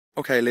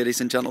Okay, ladies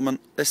and gentlemen,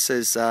 this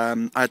is, I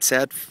had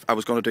said I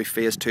was going to do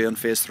phase 2 and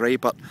phase 3,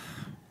 but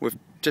we've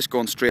just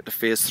gone straight to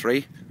phase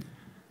 3.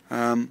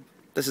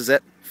 This is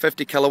it,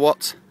 50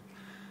 kilowatts,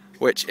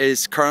 which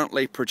is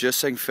currently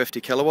producing 50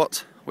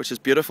 kilowatts, which is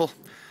beautiful.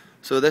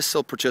 So this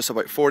will produce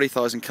about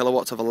 40,000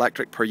 kilowatts of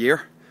electric per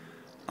year,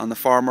 and the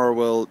farmer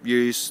will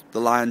use the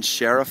lion's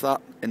share of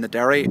that in the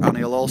dairy, and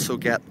he'll also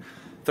get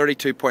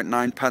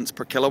 32.9 pence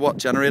per kilowatt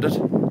generated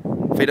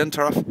feed-in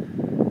tariff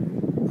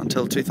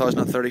until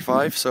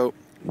 2035. So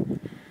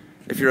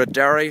if you're a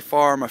dairy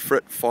farm, a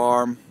fruit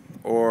farm,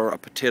 or a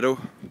potato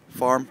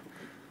farm,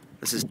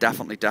 this is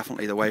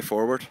definitely the way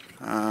forward.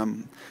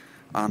 And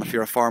if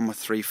you're a farm with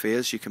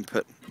 3-phase, you can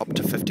put up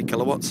to 50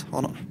 kilowatts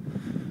on it.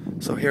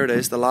 So here it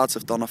is. The lads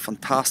have done a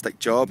fantastic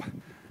job.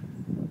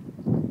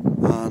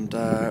 And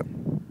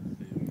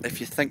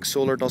if you think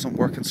solar doesn't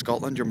work in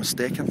Scotland, you're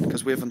mistaken,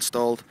 because we've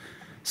installed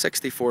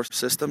 64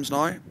 systems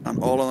now, and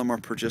all of them are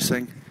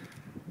producing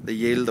the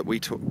yield that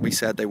we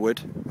said they would,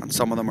 and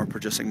some of them are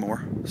producing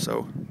more.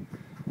 So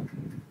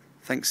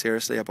think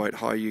seriously about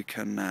how you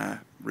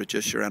can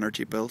reduce your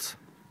energy bills.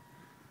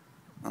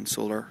 And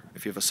solar,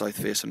 if you have a south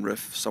facing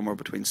roof, somewhere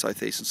between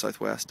southeast and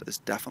southwest, is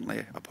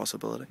definitely a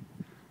possibility.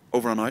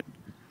 Over and out.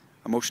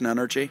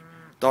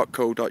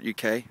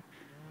 emotionenergy.co.uk.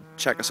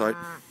 Check us out.